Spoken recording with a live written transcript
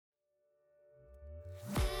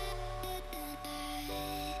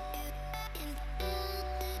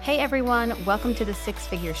Hey everyone, welcome to the Six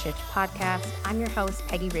Figure Shift podcast. I'm your host,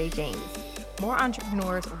 Peggy Ray James. More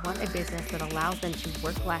entrepreneurs want a business that allows them to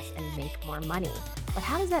work less and make more money. But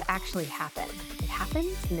how does that actually happen? It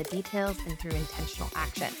happens in the details and through intentional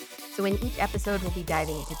action. So in each episode, we'll be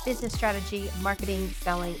diving into business strategy, marketing,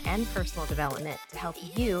 selling, and personal development to help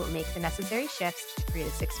you make the necessary shifts to create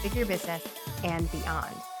a six-figure business and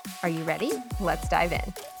beyond. Are you ready? Let's dive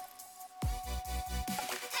in.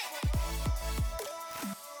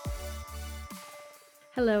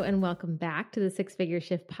 Hello and welcome back to the Six Figure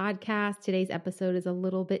Shift podcast. Today's episode is a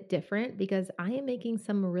little bit different because I am making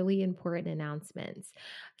some really important announcements.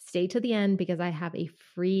 Stay to the end because I have a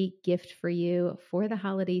free gift for you for the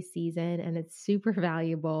holiday season and it's super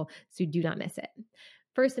valuable, so do not miss it.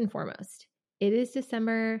 First and foremost, it is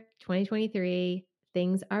December 2023.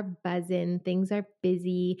 Things are buzzing, things are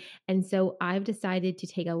busy. And so I've decided to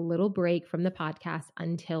take a little break from the podcast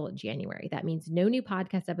until January. That means no new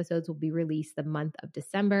podcast episodes will be released the month of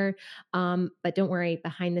December. But don't worry,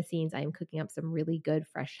 behind the scenes, I am cooking up some really good,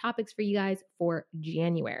 fresh topics for you guys for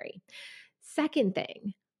January. Second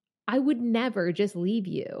thing, I would never just leave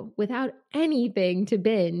you without anything to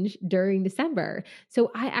binge during December.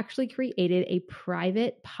 So I actually created a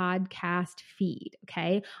private podcast feed.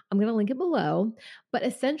 Okay. I'm going to link it below. But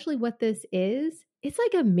essentially what this is, it's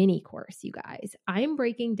like a mini course, you guys. I am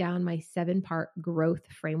breaking down my 7-part growth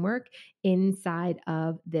framework inside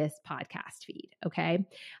of this podcast feed. Okay.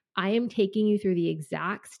 I am taking you through the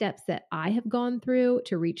exact steps that I have gone through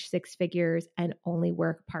to reach 6 figures and only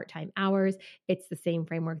work part-time hours. It's the same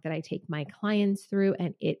framework that I take my clients through,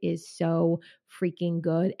 and it is so freaking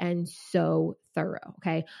good and so thorough.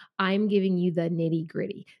 Okay. I'm giving you the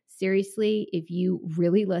nitty-gritty. Seriously, if you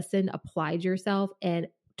really listened, applied yourself, and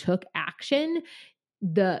took action,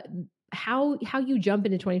 how you jump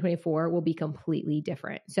into 2024 will be completely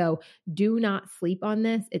different. So do not sleep on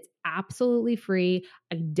this. It's absolutely free.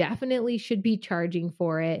 I definitely should be charging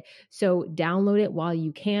for it. So download it while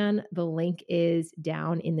you can. The link is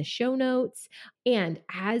down in the show notes. And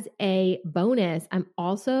as a bonus, I'm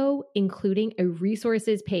also including a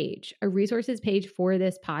resources page for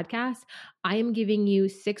this podcast. I am giving you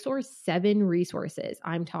 6 or 7 resources.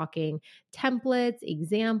 I'm talking templates,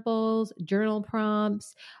 examples, journal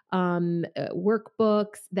prompts,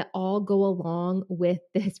 workbooks that all go along with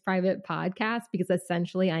this private podcast, because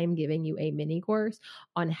essentially I am giving you a mini course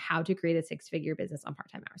on how to create a 6-figure business on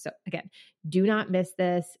part-time hours. So again, do not miss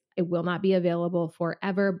this. It will not be available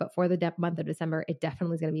forever, but for the month of December, it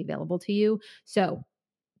definitely is going to be available to you. So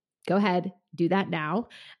go ahead, do that now.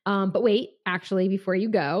 But wait, actually, before you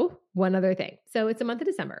go, one other thing. So it's the month of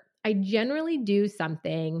December. I generally do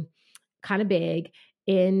something kind of big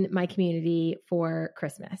in my community for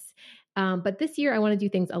Christmas. But this year I want to do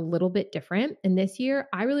things a little bit different. And this year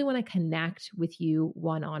I really want to connect with you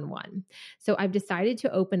one-on-one. So I've decided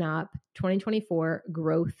to open up 2024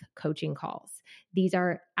 growth coaching calls. These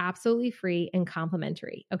are absolutely free and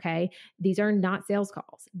complimentary. Okay. These are not sales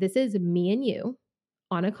calls. This is me and you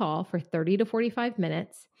on a call for 30 to 45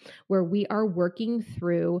 minutes where we are working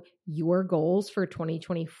through your goals for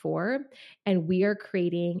 2024, and we are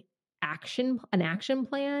creating an action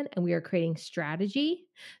plan, and we are creating strategy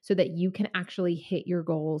so that you can actually hit your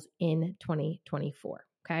goals in 2024.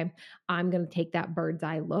 Okay. I'm going to take that bird's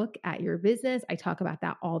eye look at your business. I talk about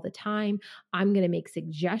that all the time. I'm going to make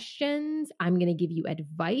suggestions. I'm going to give you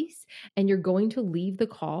advice, and you're going to leave the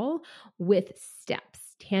call with steps,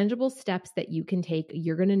 tangible steps that you can take.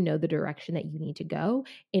 You're going to know the direction that you need to go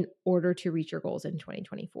in order to reach your goals in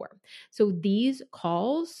 2024. So these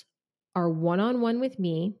calls are one-on-one with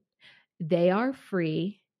me. They are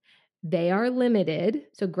free. They are limited.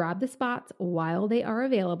 So grab the spots while they are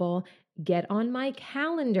available. Get on my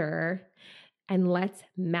calendar and let's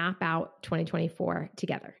map out 2024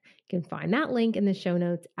 together. You can find that link in the show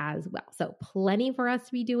notes as well. So plenty for us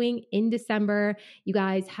to be doing in December. You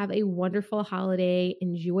guys have a wonderful holiday.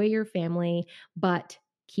 Enjoy your family, but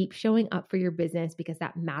keep showing up for your business because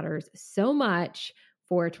that matters so much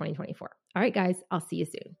for 2024. All right, guys, I'll see you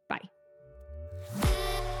soon. Bye.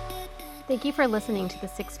 Thank you for listening to the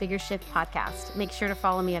Six Figure Shift podcast. Make sure to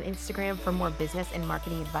follow me on Instagram for more business and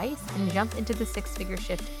marketing advice, and jump into the Six Figure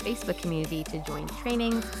Shift Facebook community to join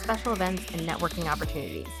trainings, special events, and networking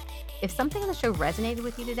opportunities. If something in the show resonated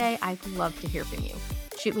with you today, I'd love to hear from you.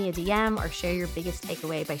 Shoot me a DM or share your biggest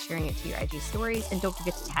takeaway by sharing it to your IG stories, and don't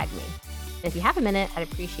forget to tag me. And if you have a minute, I'd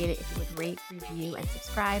appreciate it if you would rate, review, and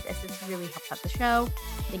subscribe, as this really helps out the show.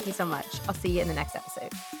 Thank you so much. I'll see you in the next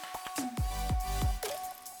episode.